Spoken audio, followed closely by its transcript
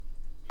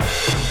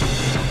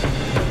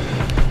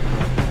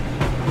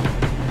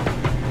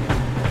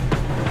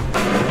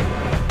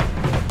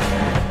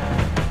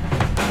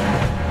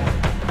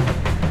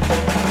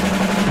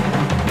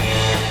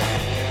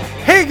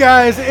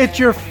guys, it's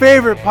your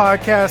favorite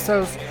podcast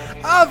host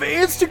of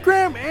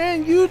Instagram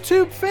and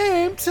YouTube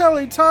fame,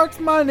 Telly Talks.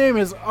 My name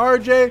is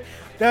RJ.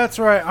 That's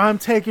right, I'm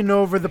taking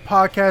over the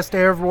podcast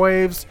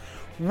airwaves.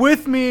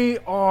 With me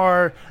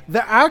are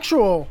the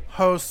actual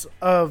hosts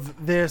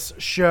of this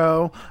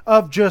show,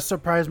 of Just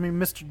Surprise Me,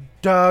 Mr.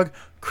 Doug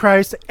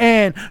Christ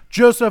and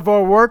Joseph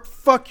O'Rourke.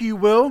 Fuck you,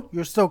 Will.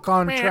 You're still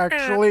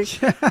contractually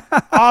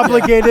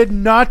obligated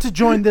not to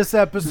join this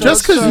episode.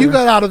 Just because you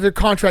got out of your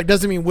contract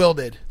doesn't mean Will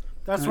did.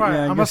 That's right.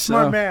 I'm a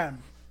smart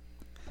man.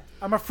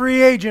 I'm a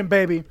free agent,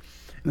 baby.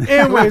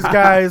 Anyways,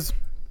 guys.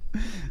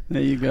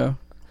 There you go.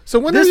 So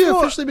when are you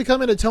officially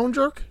becoming a tone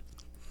jerk?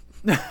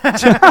 You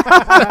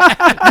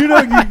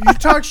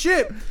talk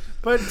shit.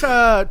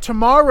 But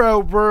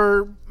tomorrow,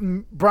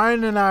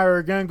 Brian and I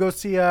are going to go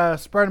see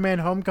Spider-Man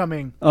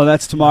Homecoming. Oh,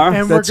 that's tomorrow?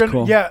 And that's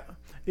cool. Yeah,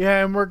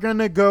 and we're going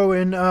to go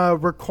and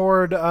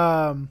record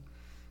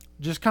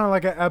just kind of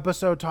like an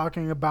episode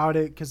talking about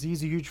it because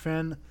he's a huge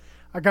fan.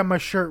 I got my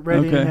shirt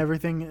ready and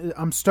everything.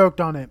 I'm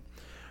stoked on it.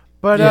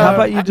 But how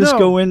about you just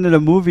go into the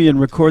movie and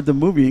record the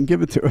movie and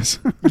give it to us?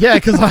 Yeah,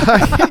 because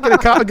I can't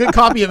get a good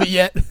copy of it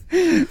yet.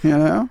 You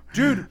know?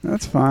 Dude.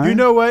 That's fine. You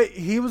know what?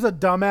 He was a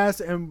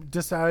dumbass and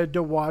decided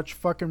to watch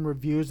fucking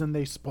reviews and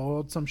they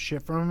spoiled some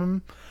shit from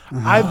him.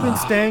 I've been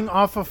staying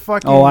off of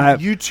fucking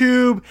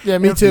YouTube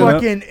and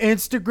fucking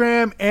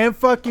Instagram and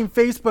fucking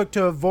Facebook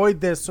to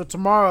avoid this. So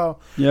tomorrow,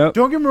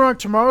 don't get me wrong,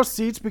 tomorrow's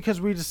seats, because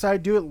we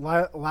decided to do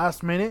it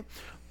last minute,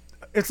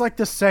 it's like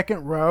the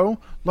second row.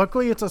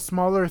 Luckily, it's a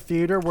smaller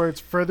theater where it's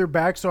further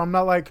back, so I'm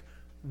not like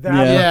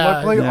that.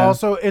 Luckily,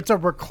 also, it's a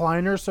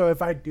recliner, so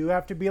if I do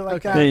have to be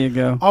like that, there you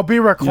go. I'll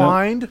be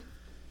reclined. Yep.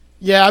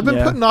 Yeah, I've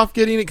been putting off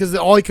getting it because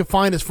all you can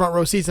find is front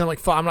row seats, and I'm like,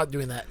 fuck, I'm not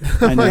doing that.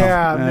 I know.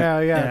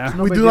 Yeah.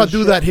 We do not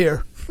do that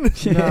here.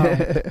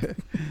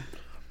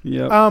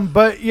 No.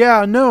 But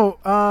yeah,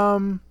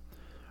 no.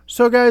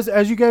 So guys,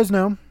 as you guys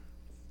know,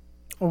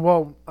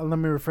 well, let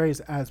me rephrase,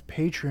 as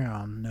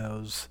Patreon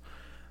knows,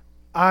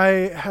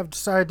 I have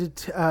decided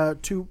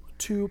to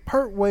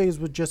part ways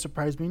with Just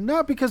Surprise Me.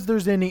 Not because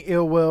there's any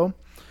ill will,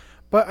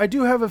 but I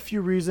do have a few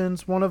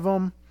reasons. One of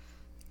them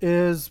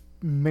is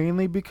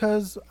mainly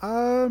because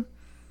I'm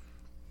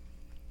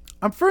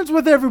friends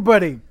with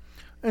everybody,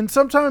 and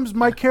sometimes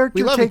my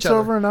character takes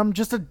over, and I'm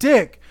just a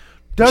dick.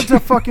 Doug's a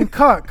fuking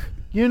cuck.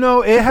 You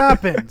know, it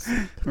happens.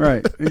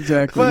 Right,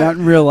 exactly. Not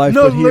in real life,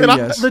 but here,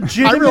 yes.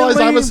 I realize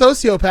I'm a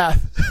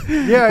sociopath.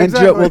 Yeah,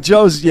 exactly.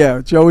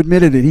 Joe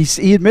admitted it.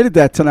 He admitted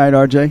that tonight,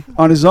 RJ,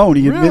 on his own.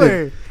 He admitted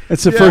it.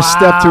 It's the first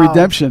step to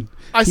redemption.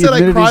 I said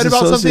I cried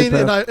about something,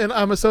 and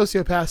I'm a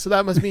sociopath, so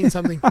that must mean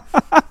something.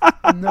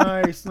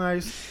 Nice.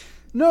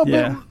 No,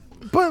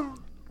 but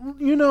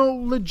you know,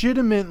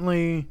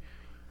 legitimately,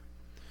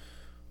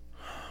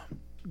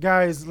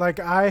 guys, like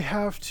I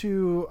have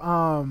to.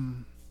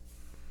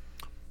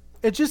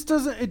 It just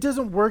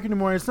doesn't work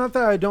anymore. It's not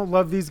that I don't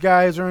love these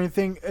guys or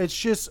anything. It's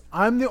just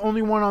I'm the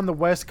only one on the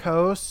West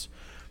Coast,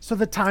 so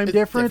the time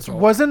difference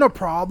wasn't a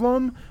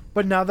problem.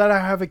 But now that I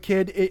have a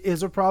kid, it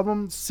is a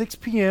problem. 6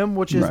 p.m.,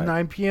 which is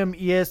 9 p.m.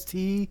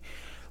 EST,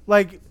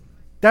 like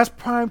that's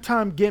prime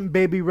time getting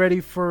baby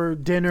ready for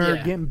dinner,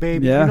 getting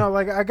baby. You know,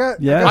 like I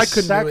couldn't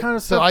that kind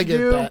of stuff so I to get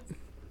do. that.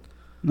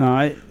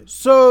 No,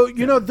 So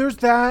you know, there's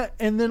that,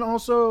 and then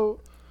also,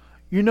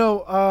 you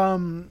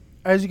know,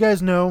 as you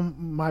guys know,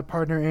 my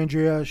partner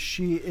Andrea,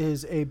 she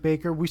is a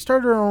baker. We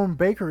started our own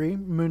bakery,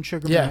 Moon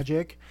Sugar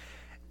Magic,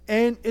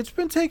 and it's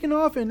been taking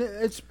off, and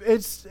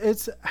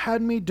it's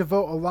had me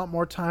devote a lot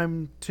more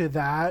time to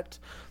that.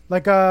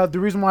 Like the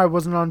reason why I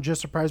wasn't on Just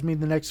Surprise Me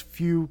the next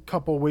few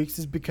couple weeks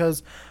is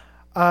because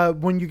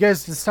when you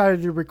guys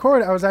decided to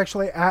record, I was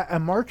actually at a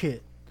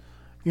market.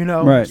 You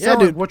know,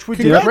 dude. Which we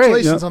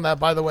congratulations on that,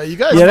 by the way. You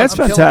guys, that's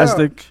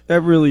fantastic.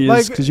 That really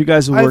is, because you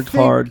guys have worked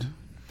hard.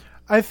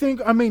 I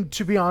mean,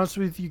 to be honest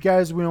with you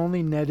guys, we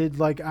only netted,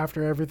 like,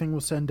 after everything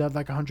was said and done,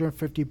 like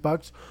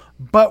 $150.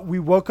 But we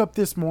woke up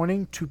this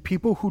morning to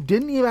people who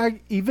didn't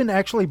even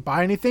actually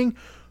buy anything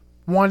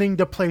wanting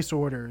to place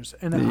orders.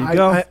 And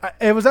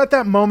it was at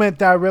that moment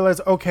that I realized,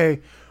 okay,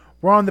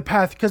 we're on the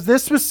path. Because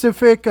this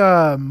specific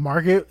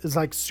market is,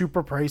 like,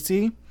 super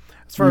pricey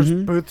as far as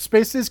booth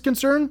space is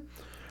concerned.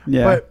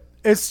 Yeah. But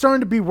it's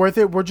starting to be worth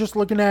it. We're just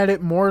looking at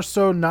it more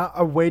so not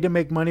a way to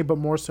make money, but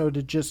more so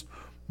to just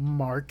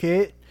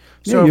market.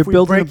 So you're if we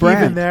building break a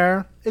brand even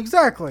there,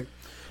 exactly.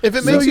 If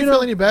it makes you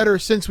feel any better,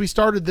 since we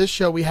started this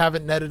show, we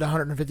haven't netted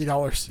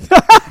 $150.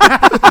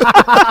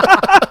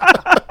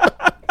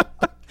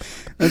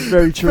 That's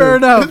very true. Fair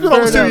enough. It's been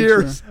almost 2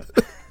 years.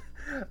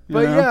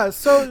 But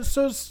so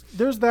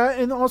there's that,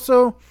 and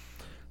also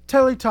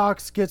Telly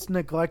Talks gets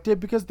neglected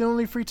because the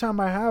only free time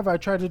I have, I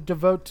try to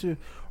devote to,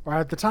 or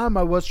at the time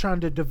I was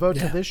trying to devote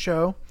to this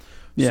show.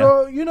 Yeah.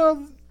 So you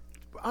know,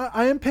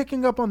 I am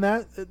picking up on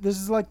that.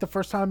 This is like the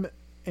first time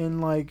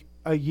in like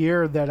a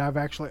year that I've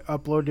actually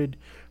uploaded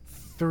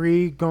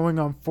 3 going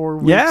on 4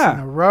 weeks in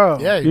a row.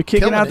 Yeah, you're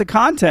kicking out the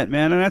content,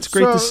 man, and that's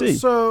great to see.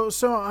 So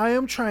I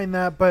am trying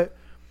that, but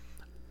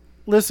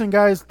listen,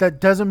 guys,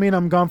 that doesn't mean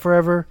I'm gone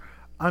forever.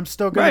 I'm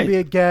still going to be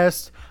a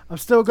guest. I'm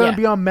still going to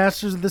be on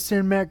Masters of the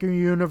Cinematic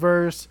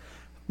Universe.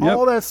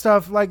 All that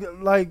stuff. Like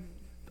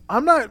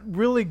I'm not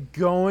really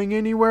going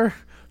anywhere.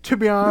 To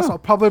be honest, I'll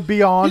probably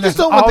be on. You just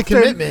don't want the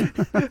commitment.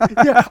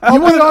 I'll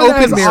be on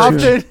as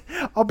often.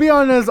 I'll be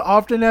on as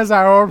often as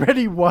I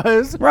already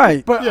was.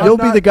 Right, but you'll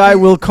be the guy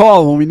we'll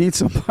call when we need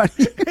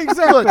somebody.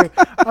 Exactly.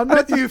 I'm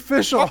not the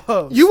official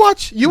host. You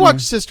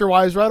watch Sister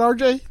Wives, right,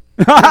 RJ?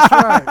 That's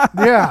right.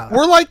 Yeah.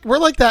 We're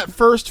like that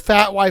first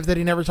fat wife that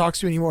he never talks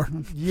to anymore.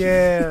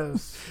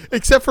 Yes.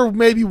 Except for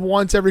maybe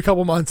once every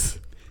couple months.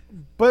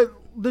 But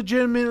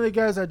legitimately,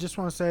 guys, I just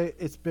want to say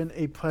it's been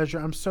a pleasure.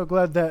 I'm so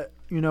glad that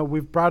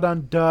we've brought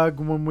on Doug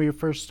when we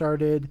first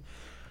started.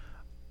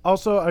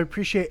 Also, I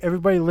appreciate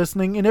everybody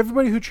listening and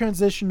everybody who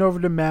transitioned over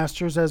to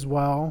Masters as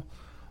well.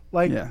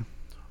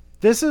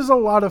 This is a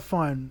lot of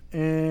fun,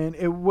 and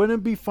it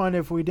wouldn't be fun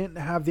if we didn't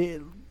have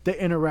the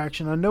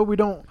interaction. I know we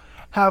don't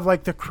have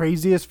like the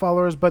craziest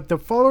followers, but the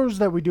followers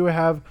that we do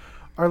have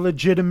are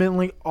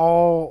legitimately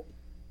all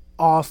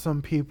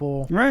awesome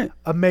people. Right.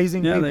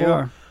 Amazing people. They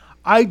are.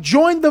 I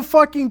joined the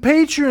fucking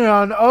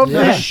Patreon of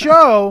this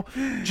show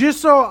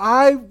just so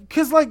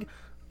because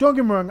don't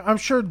get me wrong, I'm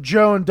sure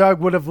Joe and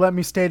Doug would have let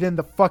me stay in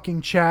the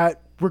fucking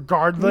chat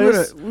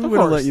regardless. We would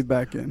have let you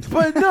back in.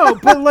 But no,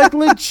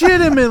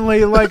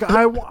 legitimately,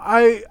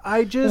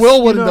 I just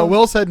Will wouldn't though.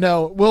 Will said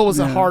no. Will was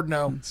a hard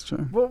no. That's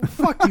true. Well,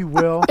 fuck you,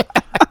 Will.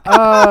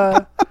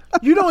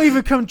 You don't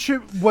even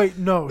Wait,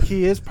 no,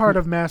 he is part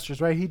of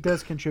Masters, right? He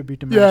does contribute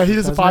to Masters. Yeah, he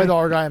is a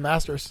 $5 guy in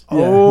Masters.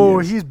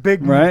 He's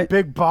big,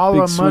 big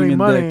ball of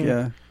money.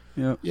 Dick,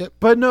 Yep.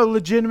 But no,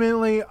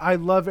 legitimately, I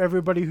love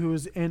everybody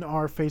who's in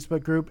our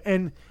Facebook group,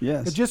 and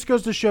it just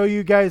goes to show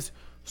you guys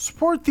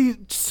support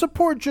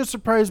Just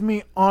Surprise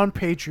Me on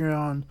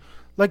Patreon.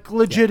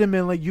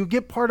 Legitimately, you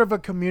get part of a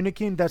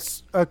community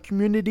that's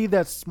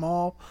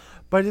small,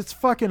 but it's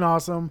fucking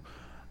awesome.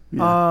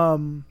 Yeah.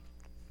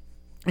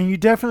 And you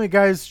definitely,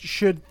 guys,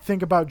 should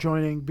think about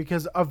joining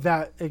because of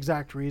that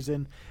exact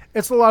reason.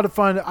 It's a lot of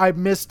fun. I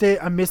missed it.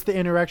 I missed the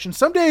interaction.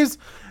 Some days,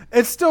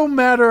 it's still a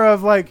matter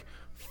of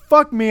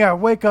fuck me, I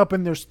wake up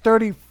and there's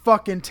 30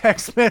 fucking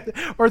text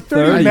or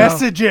 30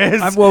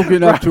 messages. I've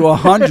woken up to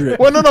 100.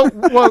 Well,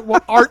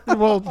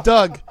 no.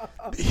 Doug,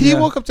 he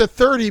woke up to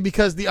 30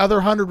 because the other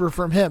 100 were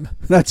from him.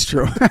 That's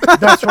true.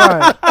 That's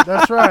right.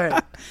 That's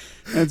right.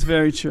 That's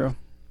very true.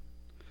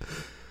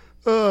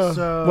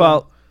 So,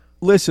 well,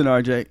 listen,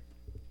 RJ,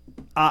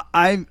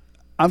 I'm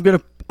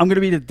gonna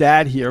be the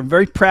dad here. I'm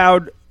very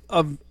proud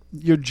of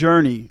your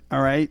journey.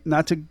 All right,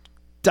 not to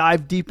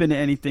dive deep into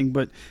anything,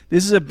 but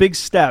this is a big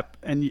step,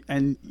 and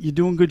you're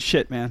doing good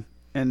shit, man.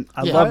 And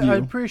I love you. I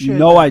appreciate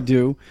that. I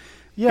do.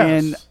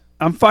 Yes. And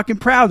I'm fucking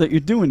proud that you're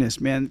doing this,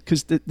 man,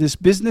 because this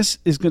business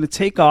is going to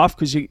take off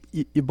because you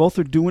both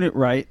are doing it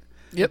right.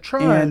 Yep.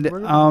 And you're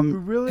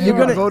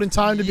going to vote in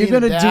time to be You're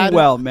going to do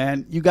well,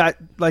 man. You got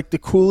the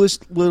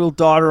coolest little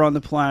daughter on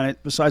the planet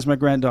besides my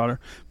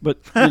granddaughter, but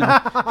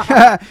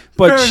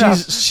but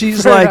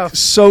she's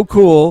so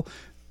cool.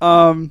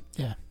 And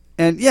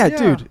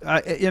dude,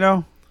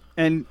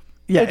 and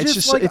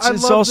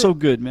it's also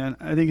good, man.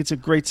 I think it's a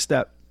great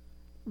step.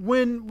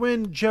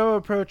 When Joe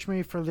approached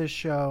me for this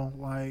show,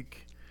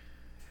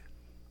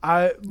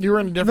 you were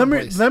in a different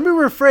place. Let me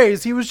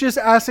rephrase. He was just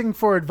asking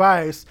for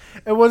advice.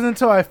 It wasn't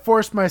until I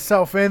forced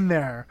myself in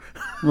there.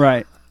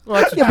 Right.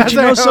 Well, but you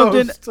know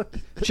something?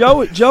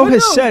 Joe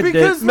has said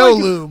that no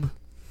lube.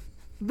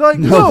 But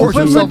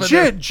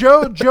legit,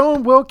 Joe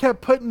and Will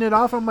kept putting it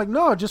off. I'm like,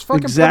 no, just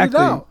fucking put it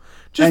out.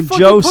 Just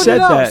Joe said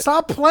that.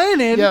 Stop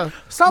planning. Yeah.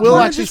 Stop Will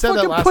planning. actually Just said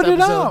fucking that last put it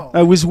episode. out.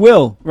 It was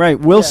Will, right?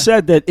 Will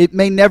said that it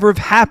may never have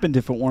happened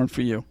if it weren't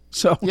for you.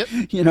 So,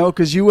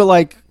 because you were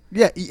like,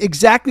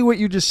 exactly what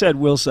you just said,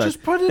 Will said.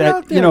 Just put it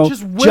out there.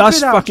 Just whip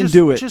just it out. Fucking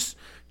do it. Just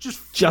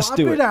flop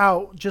do it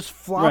out. Just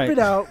flop Right. it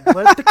out.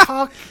 Let the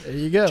cock. There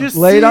you go. Just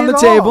lay it on the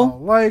all.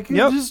 table.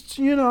 Just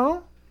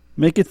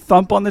make it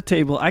thump on the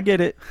table. I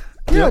get it.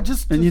 Yeah,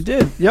 and you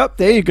did. Yep,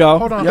 there you go.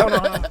 Hold on.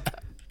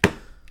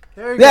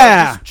 There you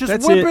go.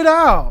 Just whip it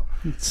out.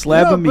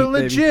 Slab of meat, but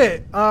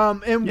legit.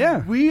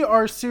 baby. We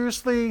are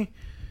seriously.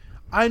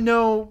 I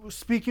know,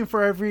 speaking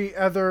for every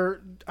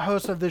other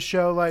host of this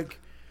show,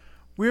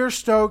 we're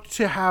stoked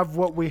to have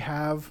what we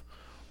have.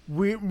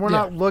 We're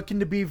not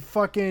looking to be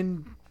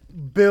fucking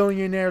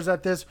billionaires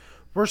at this.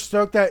 We're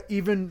stoked that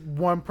even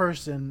one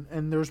person,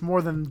 and there's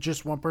more than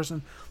just one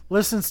person,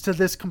 listens to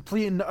this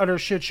complete and utter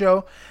shit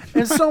show.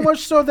 And so much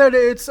so that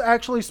it's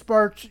actually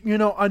sparked,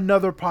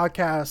 another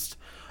podcast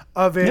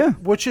of it,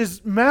 which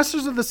is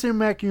Masters of the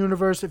Cinematic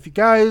Universe. If you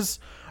guys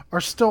are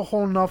still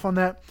holding off on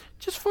that,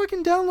 just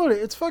fucking download it.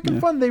 It's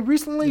fucking fun. They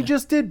recently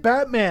just did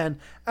Batman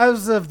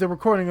as of the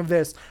recording of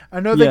this. I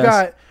know they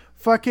got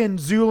fucking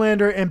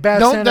Zoolander and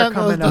Bad Santa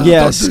coming up.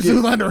 Yes,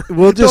 Zoolander.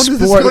 We'll just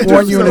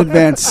warn you in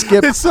advance.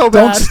 Skip. It's so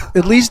bad.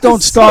 At least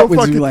don't start with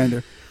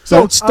Zoolander.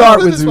 Don't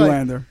start with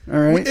Zoolander. All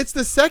right. It's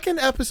the second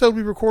episode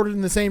we recorded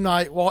in the same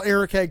night while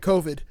Eric had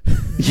COVID.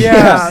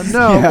 Yeah,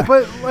 no,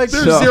 but like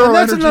There's So- zero and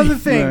that's energy. another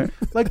thing. Right.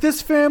 Like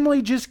this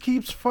family just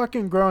keeps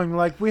fucking growing.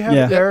 Like we have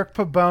Yeah. Eric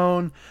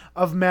Pabone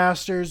of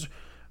Masters.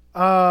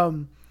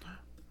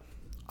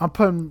 I'm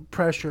putting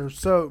pressure.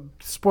 So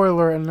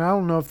spoiler, and I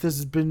don't know if this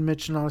has been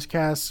mentioned on his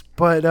cast,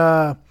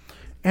 but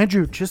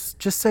Andrew,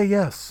 just say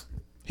yes.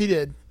 He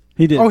did.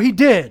 He did. Oh, he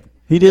did.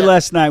 He did Yeah.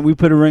 last night. We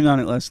put a ring on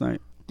it last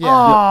night. Yeah.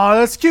 Oh,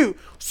 that's cute.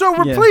 So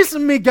Yeah.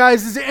 replacing me,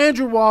 guys, is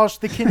Andrew Walsh,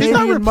 the He's Canadian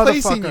not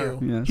replacing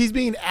motherfucker. you. Yeah. He's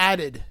being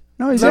added.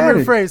 No, he's Let me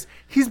added. rephrase.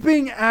 He's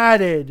being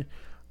added.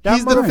 That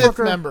He's the fifth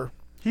motherfucker- member.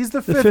 He's the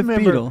The fifth fifth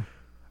member. Beatle.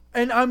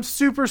 And I'm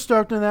super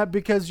stoked on that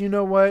because you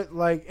know what?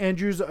 Like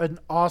Andrew's an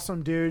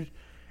awesome dude.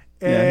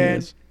 Yeah, he And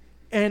is.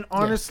 and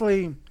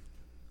honestly,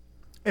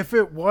 if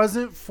it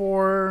wasn't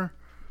for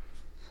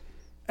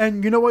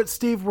and you know what,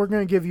 Steve, we're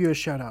gonna give you a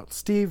shout out.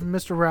 Steve,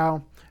 Mr.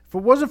 Rao. If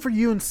it wasn't for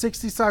you and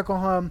 60 Cycle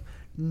Hum,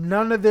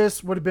 none of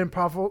this would have been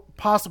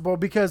possible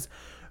because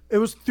it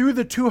was through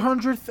the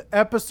 200th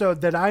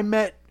episode that I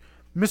met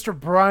Mr.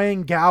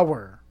 Brian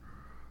Gower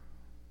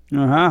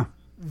Uh-huh.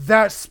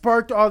 that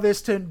sparked all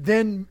this to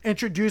then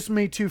introduce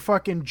me to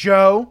fucking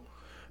Joe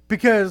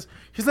because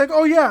he's like,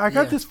 oh yeah, I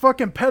got Yeah. this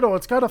fucking pedal.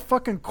 It's got a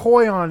fucking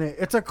koi on it.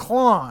 It's a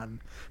Klon.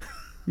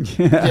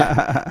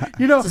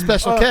 You know, It's a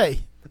special K.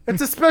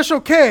 It's a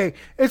special K.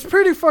 It's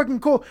pretty fucking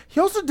cool. He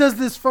also does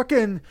this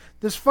fucking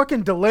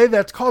delay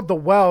that's called the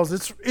Wells.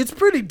 It's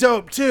pretty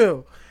dope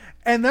too.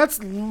 And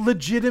that's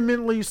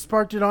legitimately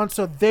sparked it on.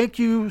 So thank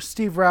you,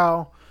 Steve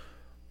Rao,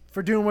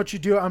 for doing what you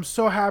do. I'm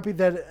so happy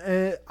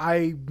that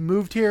I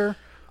moved here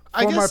for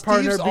I guess my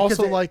partner Steve's because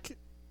also like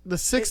the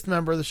sixth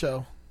member of the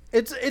show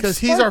it's because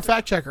he's sparked- our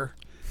fact checker.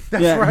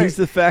 That's yeah, right. he's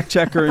the fact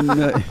checker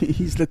and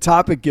he's the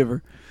topic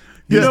giver.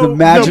 He's You know- the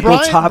magical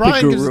Brian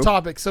topic gives guru. the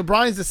topic, so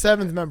Brian's the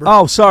seventh member.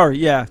 Oh, sorry.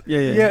 Yeah.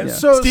 Yeah,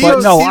 so- Steve,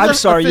 but no, Steve's I'm our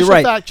sorry. You're official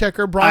right. Fact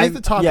checker. Brian's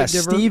the topic yeah,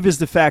 giver. Steve is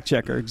the fact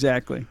checker.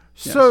 Exactly.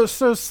 So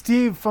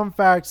Steve, fun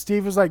fact,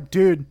 Steve was like,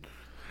 dude,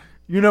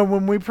 you know,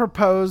 when we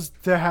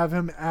proposed to have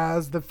him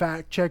as the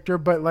fact checker,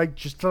 but like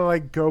just to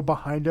like go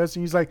behind us,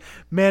 and he's like,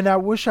 man, I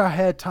wish I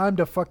had time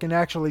to fucking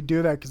actually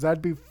do that because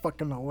that'd be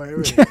fucking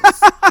hilarious.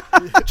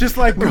 Just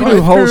like We going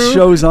do whole through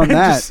shows on and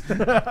that.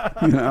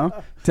 just- You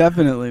know,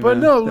 definitely. but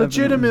man, no, definitely.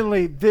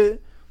 legitimately,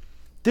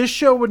 this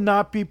show would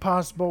not be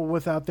possible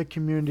without the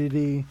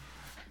community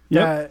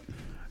Yep. that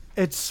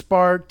it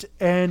sparked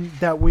and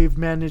that we've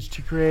managed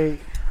to create.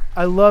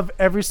 I love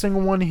every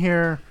single one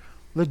here,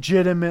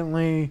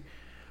 legitimately.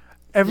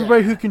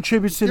 Everybody Yeah. who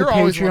contributes to You're the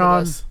always one of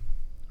Patreon. us.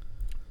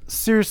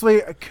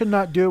 Seriously, I could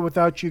not do it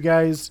without you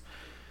guys.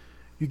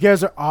 You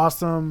guys are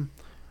awesome.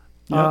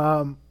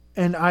 Yep.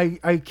 And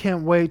I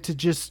can't wait to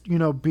just, you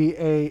know, be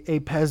a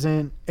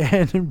peasant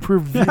and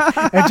improve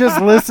and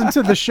just listen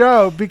to the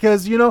show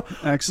because, you know,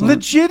 Excellent.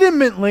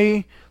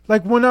 legitimately,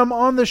 like when I'm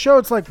on the show,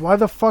 it's like, why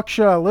the fuck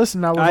should I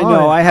listen? I was I on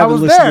know. it. I haven't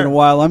was listened there. in a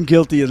while. I'm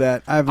guilty of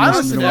that. I haven't I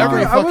listened listen in to a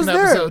every while. I was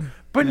fucking there. episode.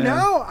 But Yeah.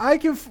 now I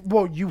can.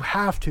 Well, you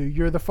have to.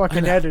 You're the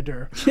fucking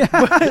editor.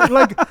 But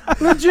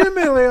like,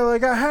 legitimately,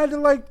 like I had to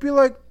like be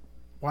like,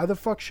 why the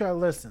fuck should I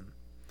listen?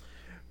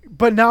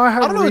 But now I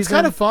have. I don't know. a It's reason.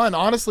 kind of fun,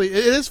 honestly.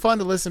 It is fun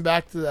to listen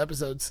back to the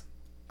episodes.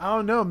 I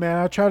don't know, man.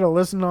 I try to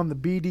listen on the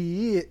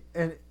BDE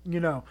and you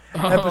know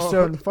Oh.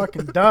 episode and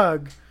fucking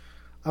Doug.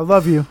 I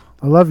love you.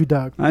 I love you,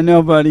 Doug. I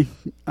know, buddy.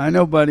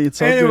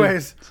 It's all good.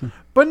 Anyways,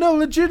 but no,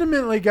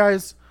 legitimately,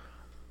 guys,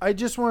 I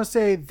just want to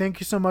say thank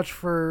you so much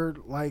for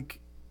like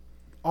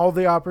all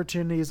the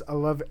opportunities. I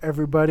love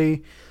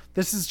everybody.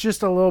 This is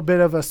just a little bit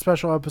of a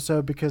special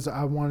episode because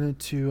I wanted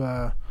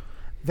to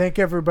thank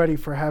everybody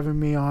for having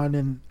me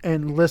on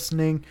and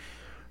listening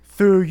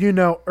through, you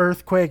know,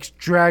 earthquakes,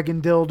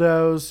 dragon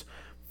dildos,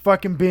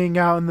 fucking being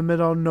out in the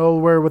middle of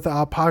nowhere with the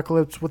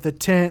apocalypse with a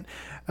tent,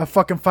 a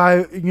fucking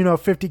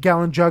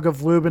 50-gallon jug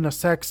of lube and a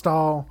sex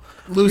doll.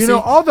 Lucy. You know,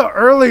 all the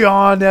early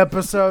on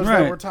episodes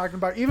Right. that we're talking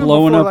about, even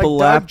blowing before, up like, a Doug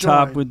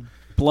laptop joined.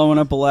 blowing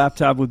up a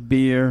laptop with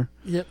beer.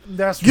 Yep.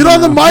 That's Get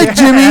on the mic,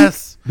 Jimmy.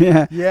 Yes.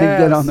 Yeah. Yes.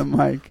 Get on the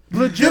mic. Get on,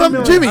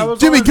 Legitimately, Jimmy. I was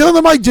Jimmy, on- get on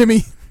the mic,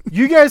 Jimmy.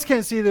 You guys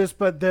can't see this,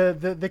 but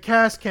the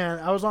cast can.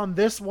 I was on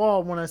this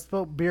wall when I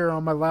spilled beer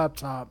on my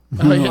laptop.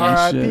 Oh, yeah.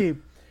 R.I.P.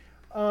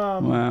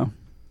 Wow.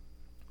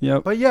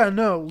 Yep. But yeah,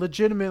 no,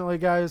 legitimately,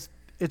 guys,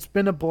 it's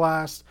been a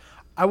blast.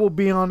 I will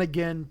be on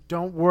again.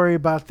 Don't worry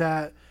about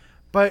that.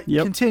 But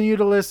Yep. continue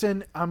to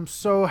listen. I'm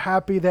so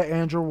happy that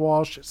Andrew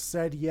Walsh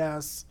said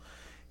yes.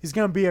 He's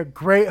going to be a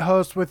great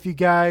host with you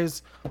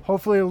guys.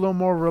 Hopefully a little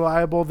more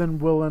reliable than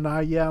Will and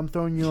I. Yeah, I'm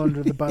throwing you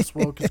under the bus,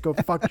 Will, because go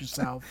fuck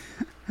yourself.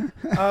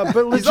 But He's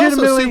also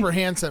legitimately, super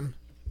handsome.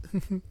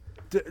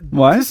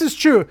 What? this is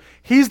true.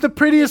 He's the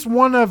prettiest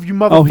one of you Oh,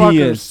 motherfuckers.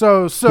 he is.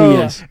 So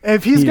He is.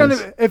 if he's He gonna,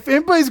 is. if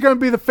anybody's gonna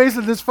be the face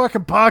of this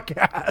fucking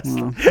podcast,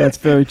 Well, that's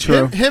very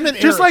true. Him and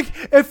just Eric.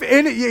 like if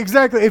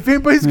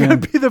anybody's Yeah. gonna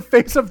be the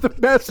face of the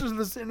Masters of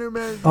the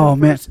Cinematic Oh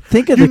man, Universe,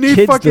 think of you the need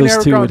kids fucking those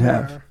Eric two on would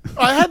have. there.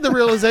 I had the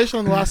realization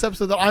on the last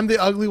episode that I'm the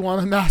ugly one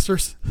of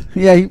Masters.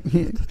 Yeah.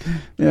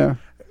 Yeah.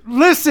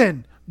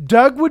 Listen,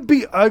 Doug would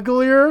be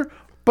uglier,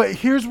 but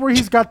here's where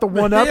he's got the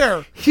one up.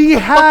 hair. He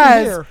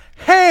has hair.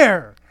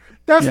 hair.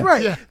 That's Yeah.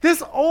 right. Yeah.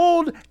 This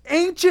old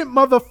ancient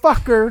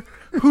motherfucker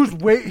who's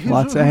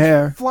Lots of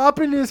hair.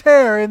 flopping his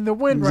hair in the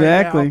wind right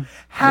Exactly. now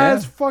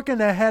has Yeah.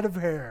 fucking a head of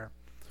hair.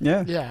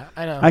 Yeah. Yeah,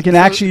 I know. I can So-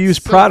 actually use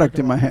so product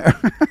fucking in my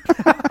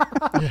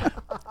long. hair.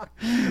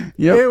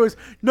 Yep. It was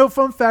no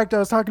fun fact. I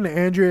was talking to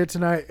Andrea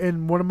tonight,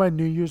 and one of my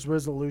New Year's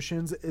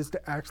resolutions is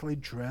to actually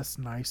dress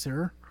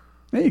nicer.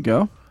 There you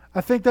go. I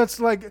think that's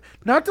like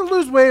not to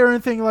lose weight or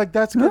anything like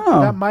that's good.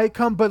 No. That might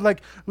come, but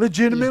like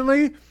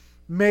legitimately,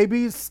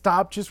 maybe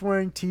stop just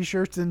wearing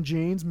t-shirts and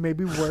jeans.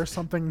 Maybe wear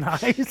something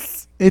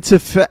nice. It's a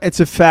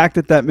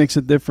fact that makes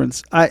a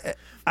difference.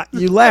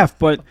 You laugh,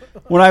 but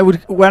when I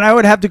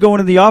would have to go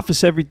into the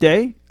office every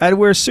day, I'd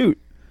wear a suit,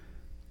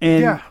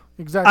 and Yeah,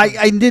 exactly.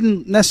 I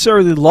didn't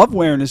necessarily love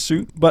wearing a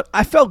suit, but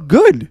I felt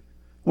good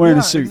wearing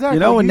a suit. Exactly. You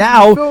know, and you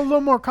now feel a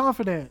little more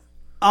confident.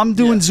 I'm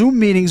doing Zoom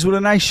meetings with a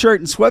nice shirt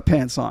and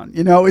sweatpants on.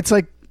 You know, it's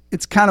like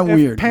it's kind of If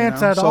weird.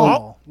 pants you know? at So,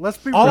 all. Let's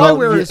be All real. I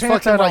wear If is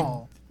pants fucking at like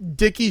all.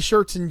 Dickie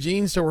shirts and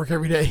jeans to work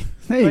every day.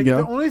 There you Like, go.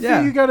 the only thing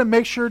Yeah. you got to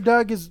make sure,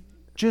 Doug, is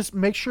just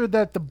make sure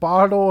that the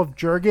bottle of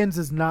Jergens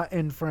is not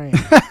in frame.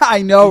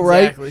 I know,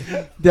 Exactly.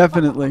 right?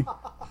 Definitely.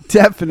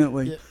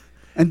 Yeah.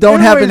 And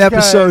don't have an Anyways,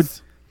 episode.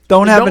 guys,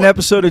 Don't have an don't-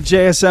 episode of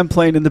JSM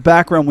playing in the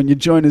background when you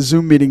join a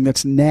Zoom meeting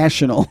that's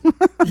national.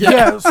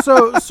 yeah.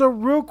 So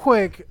real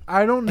quick,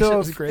 I don't That shit know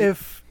was great.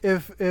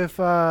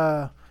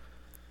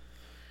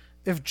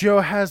 if Joe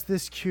has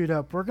this queued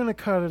up. We're gonna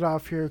cut it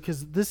off here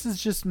because this is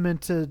just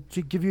meant to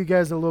give you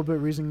guys a little bit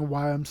of reason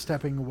why I'm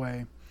stepping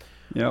away.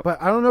 Yep.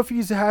 But I don't know if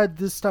he's had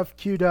this stuff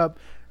queued up.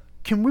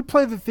 Can we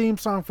play the theme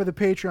song for the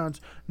Patreons?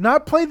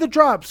 Not play the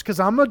drops because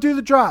I'm gonna do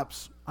the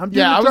drops. I'm doing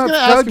Yeah, I the was drops.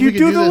 gonna ask Doug, if you we could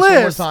do do the this one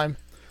more list. time.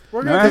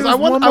 We're gonna All do right. this I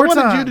one more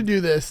wanted time. you to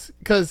do this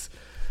because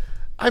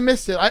I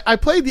missed it. I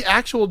played the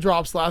actual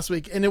drops last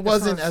week and it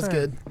wasn't what I'm as saying.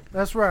 good.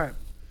 That's right.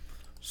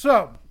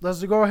 So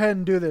let's go ahead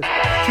and do this.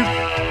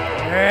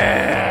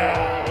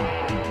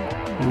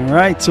 All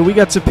right. So we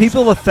got some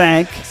people to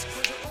thank.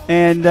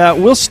 And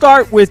we'll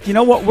start with, you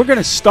know what? We're going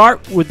to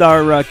start with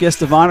our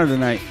guest of honor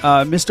tonight,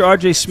 Mr.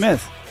 R.J.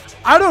 Smith.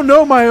 I don't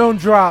know my own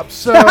drops,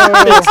 so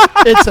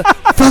It's a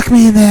fuck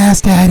me in the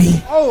ass,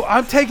 daddy. oh,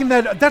 I'm taking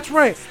that. That's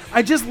right.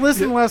 I just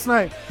listened last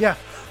night. Yeah,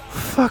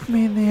 fuck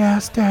me in the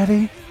ass,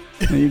 daddy.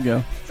 There you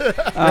go.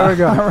 There we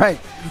go. All right.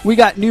 We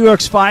got New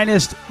York's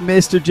finest,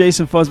 Mr.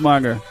 Jason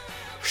Fuzzmonger.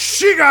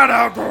 She got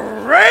a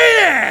great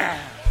ass,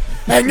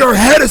 And your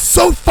head is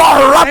so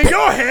far up. and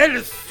your head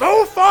is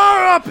so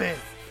far up it.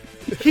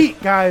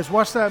 Heat, guys,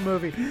 watch that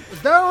movie.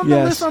 Is that on the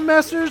Yes. list on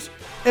Masters?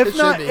 If It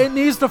not, should be. it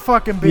needs to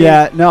fucking be.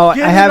 Yeah, no,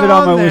 Get I have it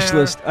on my there.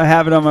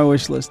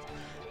 wish list.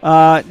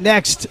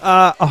 Next,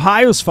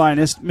 Ohio's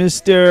finest,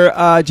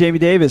 Mr. Jamie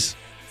Davis.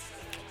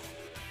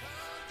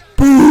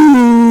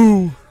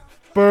 Boo!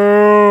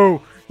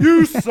 Boo!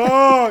 You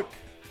suck!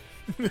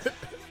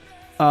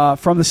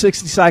 From the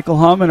 60 Cycle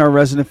Hum and our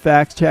resident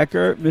fact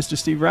checker, Mr.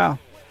 Steve Rao.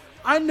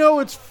 I know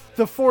it's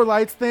the Four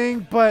Lights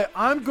thing, but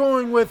I'm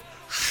going with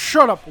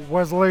shut up,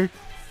 Wesley.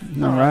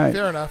 All right.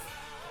 Fair enough.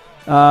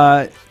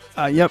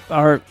 Yep,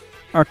 our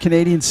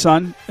Canadian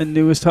son and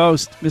newest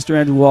host, Mr.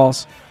 Andrew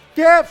Walls.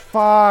 Get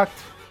fucked.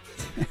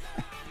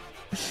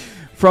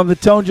 From the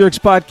Tone Jerks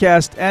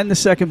podcast and the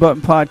Second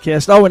Button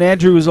podcast. Oh, and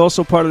Andrew is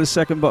also part of the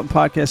Second Button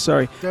podcast.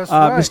 Sorry. That's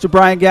right. Mr.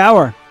 Brian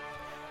Gower.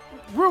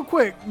 Real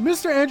quick,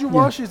 Mr. Andrew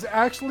Walsh is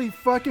actually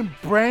fucking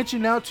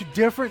branching out to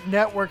different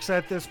networks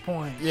at this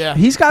point. Yeah.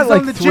 He's got He's on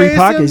like the 3 JSM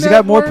podcasts. He's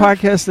got more network.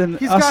 podcasts than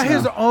He's us got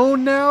his now.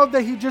 own now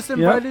that he just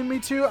invited me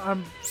to.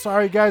 I'm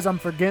sorry, guys, I'm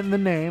forgetting the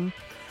name,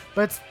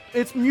 but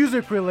it's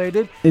music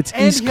related. It's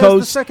and East he has the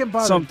Coast second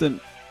button. something.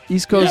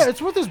 East Coast. Yeah,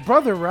 it's with his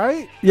brother,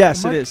 right?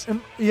 Yes, Am it I- is.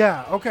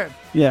 Yeah, okay.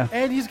 Yeah.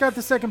 And he's got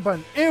the second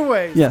button.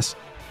 Anyways, Yes.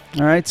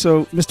 All right.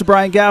 So, Mr.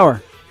 Brian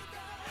Gower.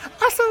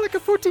 I sound like a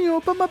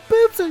 14-year-old, but my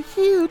boobs are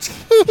huge.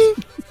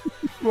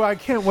 Well, I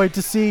can't wait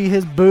to see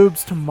his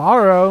boobs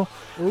tomorrow.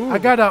 I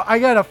got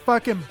a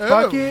fucking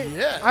bucket.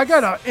 yes. I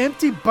got an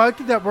empty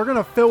bucket that we're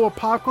gonna fill with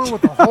popcorn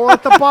with a hole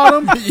at the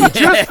bottom,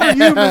 just for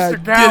you,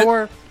 Mr.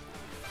 Gower.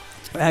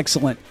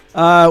 Excellent.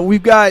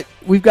 We've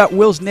got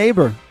Will's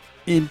neighbor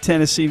in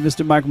Tennessee,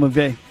 Mr. Michael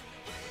McVeigh.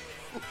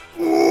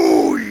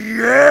 Oh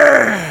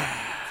yeah!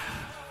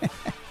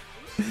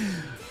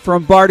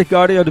 From Bardic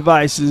Audio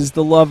Devices,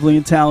 the lovely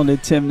and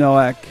talented Tim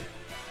Nowak.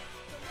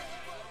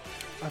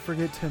 I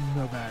forget Tim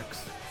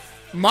Novak's.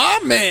 My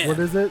man. What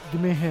is it?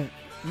 Give me a hint.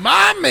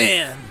 My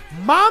man.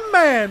 My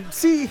man.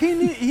 See, he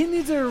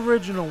needs an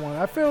original one.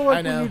 I feel I like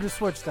we know. need to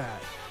switch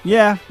that.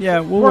 Yeah,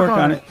 we'll work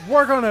on it.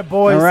 Work on it,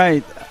 boys. All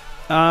right.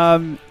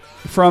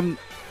 From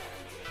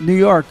New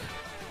York,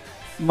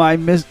 the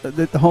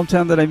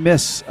hometown that I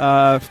miss,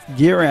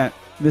 Girant,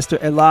 Mr.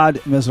 Elad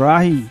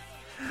Mizrahi.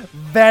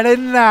 Very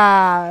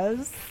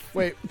nice.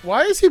 Wait,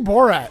 why is he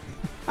Borat?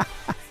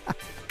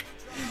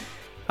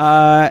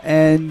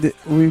 And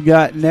we've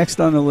got next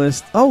on the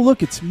list. Oh,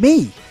 look, it's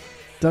me,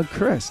 Doug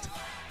Christ.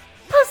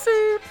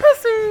 Pussy,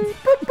 pussy,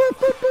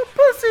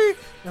 pussy.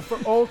 And for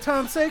old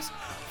time's sakes,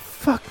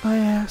 fuck my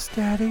ass,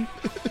 daddy.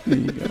 There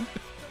you go.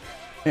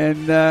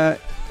 And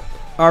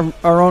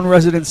our own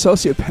resident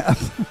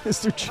sociopath,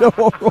 Mr. Joe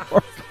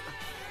O'Rourke.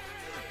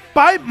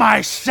 Bite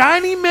my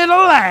shiny middle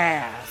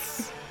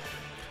ass.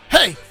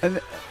 Hey, And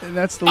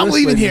that's the I'm list,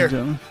 leaving ladies here. and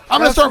gentlemen. I'm going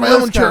to That's start my the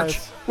own list, church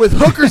guys. with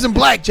hookers and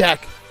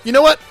blackjack. You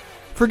know what?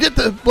 Forget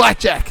the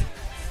blackjack.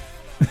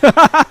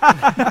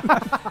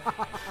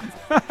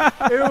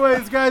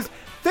 Anyways, guys,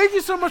 thank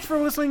you so much for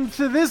listening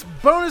to this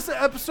bonus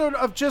episode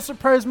of Just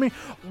Surprise Me.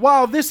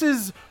 Wow, this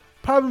is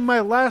probably my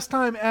last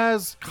time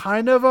as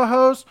kind of a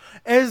host.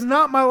 It is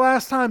not my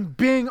last time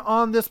being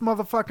on this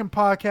motherfucking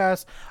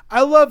podcast.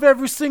 I love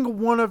every single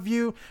one of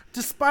you.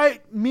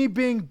 Despite me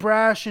being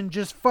brash and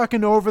just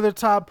fucking over the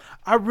top,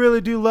 I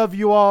really do love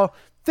you all.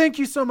 Thank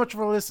you so much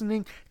for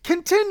listening.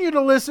 Continue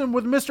to listen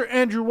with Mr.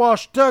 Andrew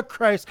Walsh, Doug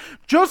Christ,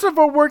 Joseph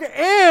O'Rourke,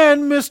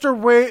 and Mr.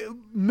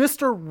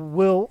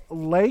 Will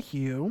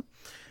Lehue.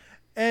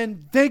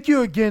 And thank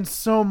you again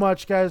so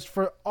much, guys,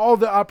 for all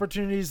the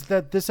opportunities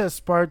that this has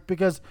sparked.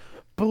 Because,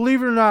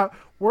 believe it or not,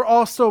 we're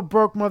all so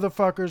broke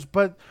motherfuckers.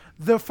 But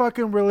the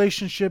fucking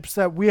relationships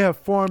that we have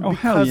formed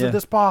because of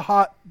this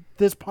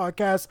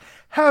podcast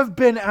have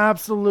been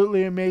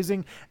absolutely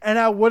amazing. And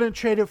I wouldn't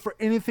trade it for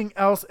anything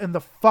else in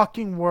the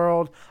fucking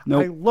world.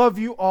 Nope. I love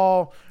you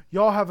all.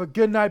 Y'all have a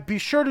good night. Be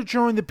sure to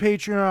join the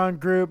Patreon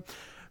group.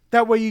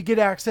 That way you get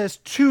access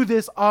to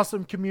this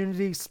awesome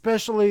community,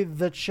 especially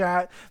the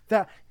chat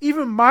that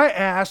even my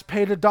ass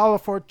paid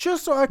 $1 for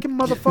just so I can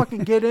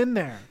motherfucking get in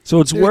there.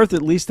 So it's worth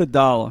at least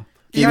 $1.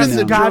 Even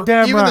the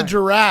goddamn even the right.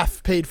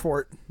 giraffe paid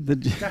for it.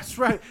 That's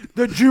right.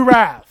 The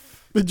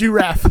giraffe. The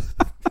giraffe.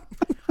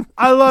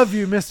 I love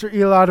you, Mr.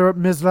 Elad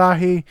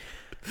Mizrahi.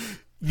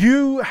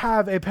 You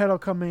have a pedal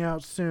coming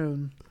out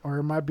soon, or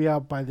it might be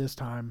out by this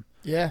time.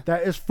 Yeah.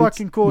 That is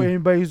fucking cool.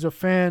 Anybody who's a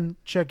fan,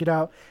 check it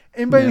out.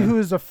 Anybody who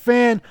is a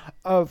fan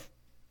of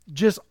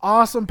just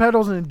awesome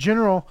pedals in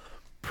general,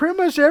 pretty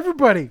much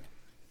everybody.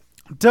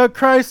 Doug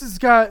Christ has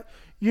got,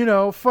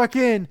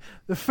 fucking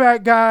the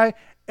Fat Guy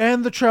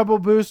and the treble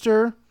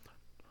booster.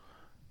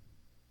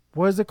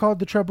 What is it called?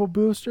 The treble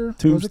booster?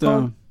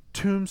 Tombstone.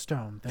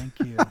 Tombstone. Thank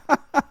you.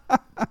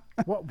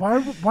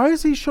 Why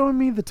is he showing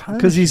me the time?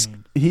 Because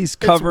he's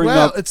covering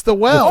up. It's the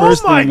well. The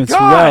first Oh my thing, it's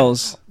God.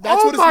 Wells.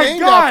 That's what it's named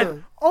God.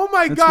 after. Oh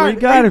my That's where God. he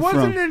got it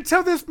wasn't from.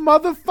 until this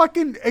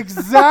motherfucking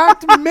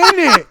exact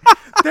minute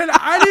that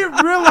I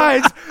didn't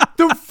realize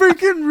the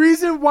freaking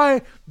reason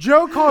why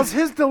Joe calls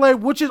his delay,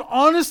 which is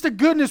honest to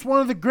goodness one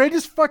of the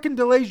greatest fucking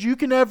delays you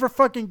can ever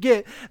fucking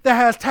get, that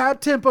has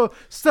tap tempo,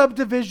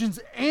 subdivisions,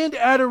 and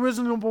at a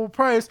reasonable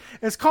price.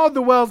 It's called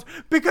the Wells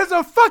because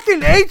of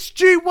fucking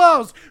H.G.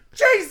 Wells.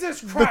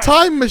 Jesus Christ. The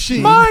time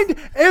machine. Mind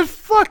is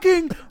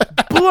fucking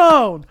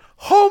blown.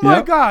 Oh my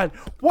Yep. God.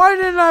 Why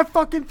didn't I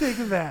fucking think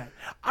of that?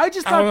 I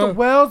just thought don't the know.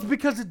 Wells,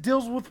 because it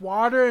deals with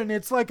water and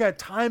it's like a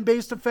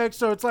time-based effect.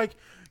 So it's like,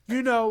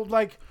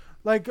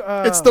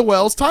 It's the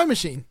Wells time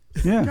machine.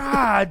 Yeah.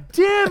 God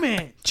damn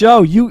it.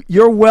 Joe,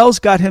 your Wells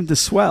got him to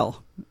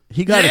swell.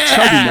 He got a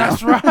chubby now.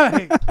 That's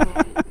right.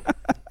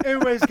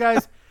 Anyways,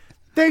 guys,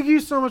 thank you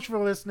so much for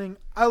listening.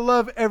 I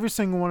love every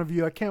single one of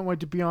you. I can't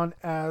wait to be on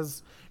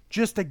as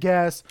just a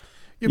guest.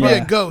 You'd be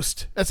Yeah. a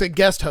ghost. That's a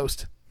guest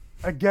host.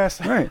 A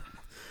guest. Right.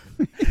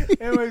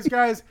 Anyways,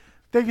 guys,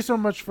 thank you so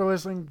much for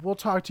listening. We'll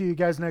talk to you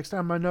guys next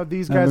time. I know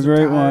these Have guys a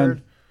great are tired.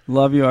 one.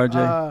 Love you,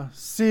 RJ.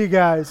 See you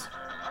guys.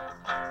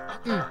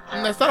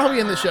 That's not how we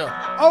end the show.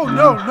 Oh,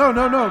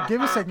 no. Give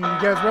me a second. You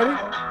guys ready?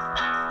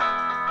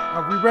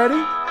 Are we ready?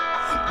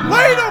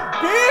 Later,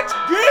 bitch!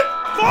 Get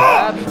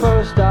fucked! At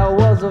first I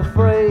was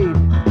afraid,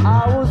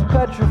 I was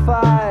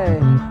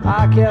petrified.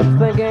 I kept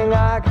thinking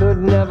I could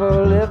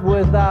never live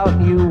without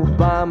you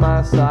by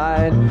my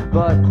side.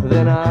 But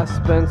then I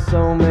spent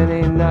so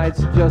many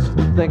nights just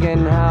thinking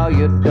how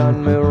you'd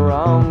done me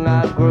wrong.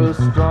 I grew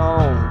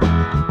strong,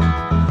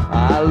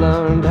 I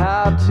learned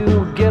how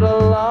to get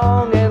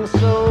along, and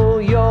so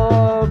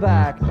you're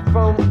back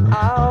from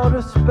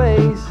outer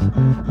space.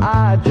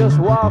 I just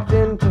walked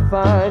in to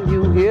find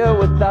you here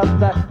without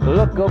that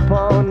look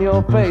upon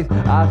your face.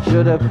 I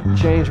should have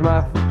changed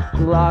my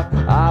lock.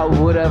 I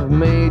would have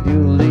made you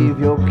leave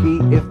your key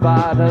if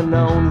I'd have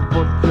known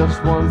for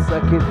just 1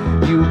 second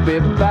you'd be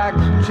back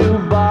to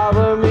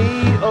bother me.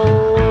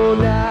 Oh,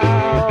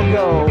 now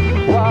go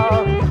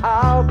walk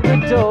out the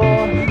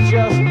door,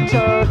 just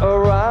turn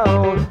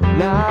around.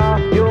 Now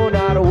you're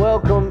not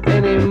welcome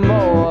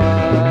anymore.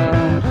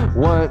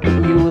 Weren't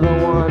you the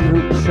one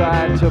who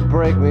tried to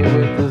break me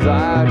with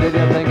desire? Did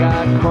you think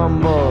I'd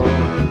crumble?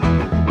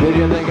 Did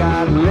you think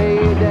I'd lay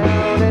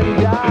down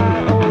and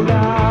die? Oh,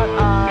 not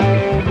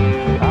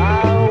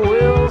I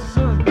will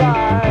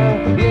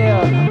survive.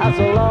 Yeah, as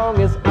long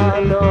as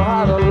I know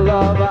how to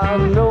love, I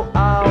know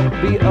I'll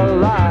be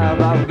alive.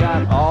 I've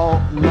got all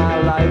my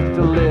life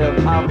to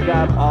live. I've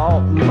got all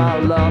my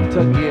love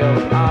to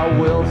give.